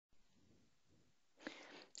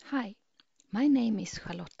Hi, my name is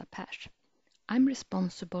Charlotta Pers. I'm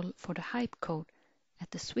responsible for the HYPE code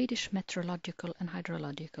at the Swedish Meteorological and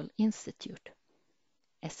Hydrological Institute,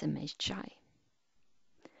 SMHI.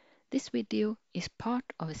 This video is part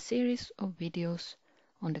of a series of videos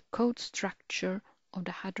on the code structure of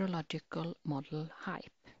the hydrological model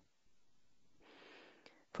HYPE.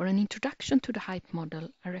 For an introduction to the HYPE model,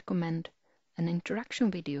 I recommend an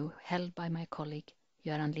introduction video held by my colleague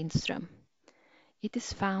Göran Lindström. It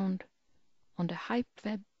is found on the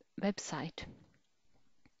HYPE website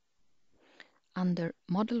under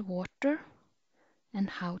Model Water and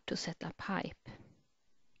How to Set up HYPE.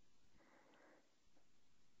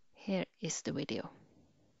 Here is the video.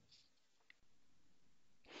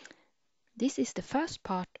 This is the first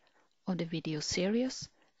part of the video series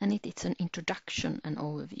and it is an introduction and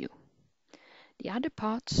overview. The other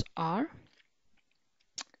parts are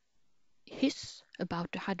HYS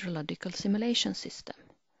about the hydrological simulation system.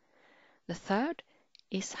 The third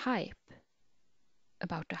is HYPE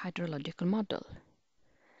about the hydrological model.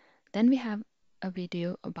 Then we have a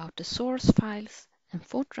video about the source files and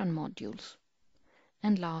Fortran modules.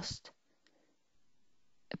 And last,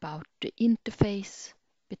 about the interface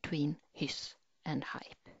between HYS and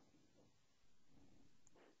HYPE.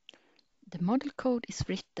 The model code is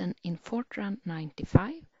written in Fortran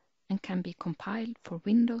 95 and can be compiled for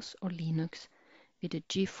Windows or Linux with the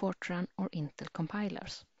GFortran or Intel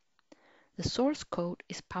compilers. The source code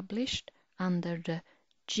is published under the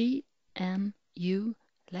GNU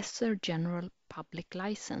Lesser General Public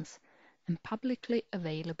License and publicly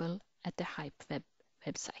available at the HYPE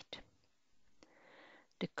website.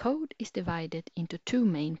 The code is divided into two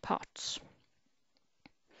main parts: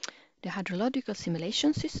 the hydrological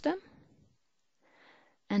simulation system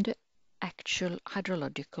and the actual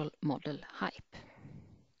hydrological model HYPE.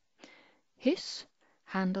 HYS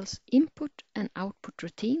handles input and output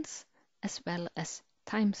routines as well as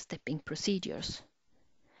time-stepping procedures.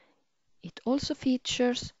 It also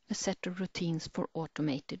features a set of routines for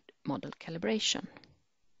automated model calibration.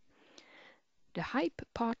 The HYPE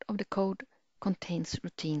part of the code contains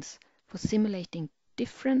routines for simulating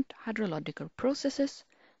different hydrological processes,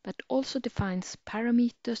 but also defines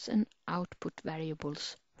parameters and output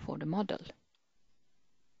variables for the model.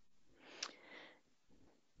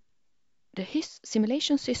 The HYS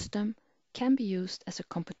simulation system can be used as a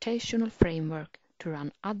computational framework to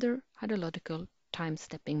run other hydrological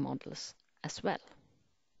time-stepping models as well.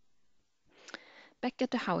 Back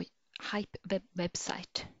at the HYPE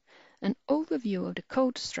website, an overview of the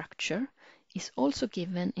code structure is also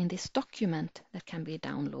given in this document that can be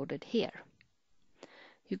downloaded here.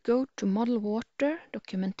 You go to Model Water,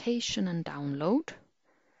 Documentation and Download,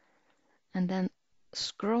 and then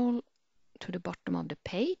scroll to the bottom of the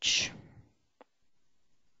page.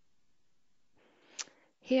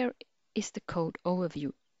 Here is the code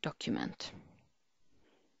overview document.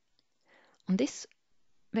 On this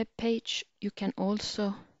web page, you can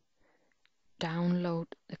also download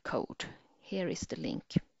the code. Here is the link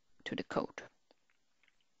to the code.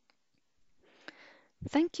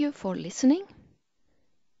 Thank you for listening.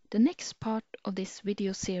 The next part of this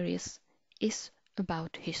video series is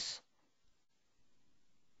about HYS